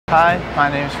Hi, my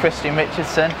name is Christian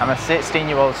Richardson. I'm a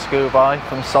 16-year-old schoolboy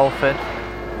from Salford.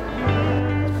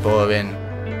 Boring.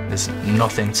 There's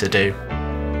nothing to do.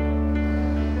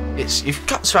 You've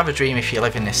got to have a dream if you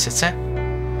live in this city.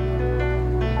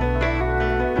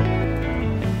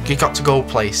 You've got to go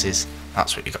places.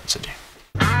 That's what you've got to do.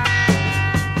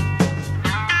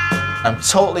 I'm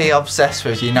totally obsessed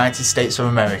with the United States of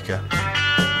America.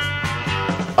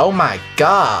 Oh my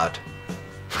God!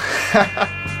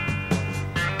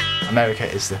 America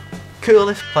is the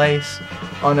coolest place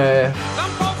on earth.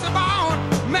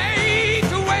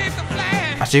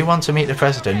 I do want to meet the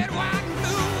president.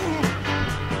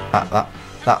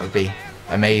 That would be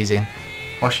amazing.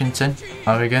 Washington,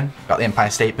 Oregon, got the Empire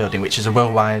State Building, which is a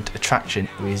worldwide attraction.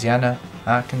 Louisiana,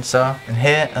 Arkansas, and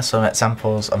here are some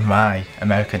examples of my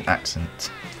American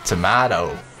accent.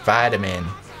 Tomato, vitamin,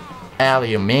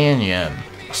 aluminium,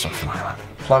 or something like that.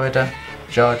 Florida,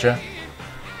 Georgia,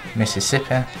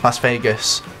 Mississippi, Las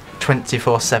Vegas,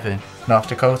 24/7, North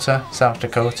Dakota, South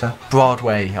Dakota,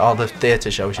 Broadway, all the theatre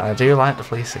shows. I do like the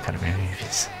Police Academy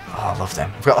movies. Oh, I love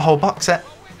them. I've got the whole box set.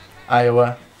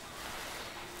 Iowa,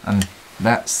 and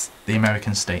that's the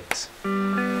American states.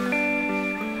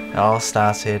 It all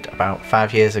started about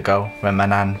 5 years ago when my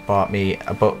nan bought me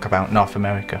a book about North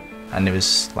America, and there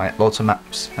was like loads of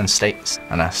maps and states,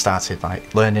 and I started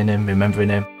like learning them, remembering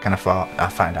them, and I thought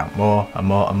I'd find out more and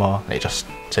more and more, and it just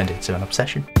turned into an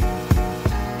obsession.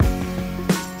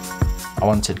 I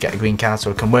wanted to get a green card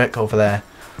so I can work over there,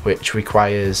 which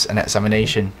requires an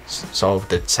examination, so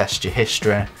they test your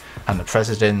history and the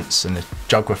presidents and the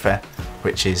geography,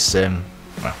 which is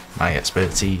well, my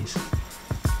expertise.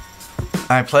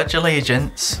 I pledge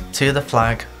allegiance to the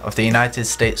flag of the United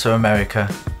States of America.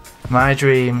 My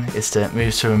dream is to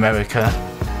move to America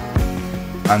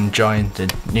and join the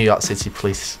New York City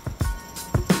Police.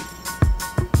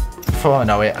 Before I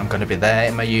know it, I'm going to be there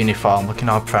in my uniform, looking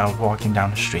all proud, walking down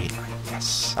the street.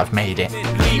 Yes, I've made it.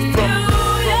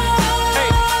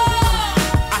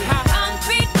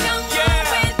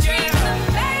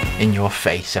 In your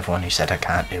face, everyone who said I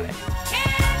can't do it.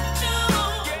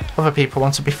 Other people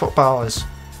want to be footballers.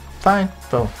 Fine,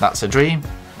 well, that's a dream.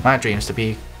 My dream is to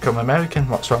become American.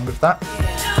 What's wrong with that?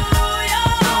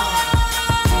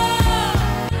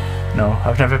 No,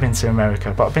 I've never been to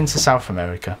America, but I've been to South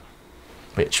America,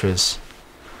 which was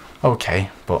okay,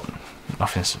 but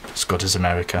nothing as good as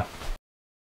America.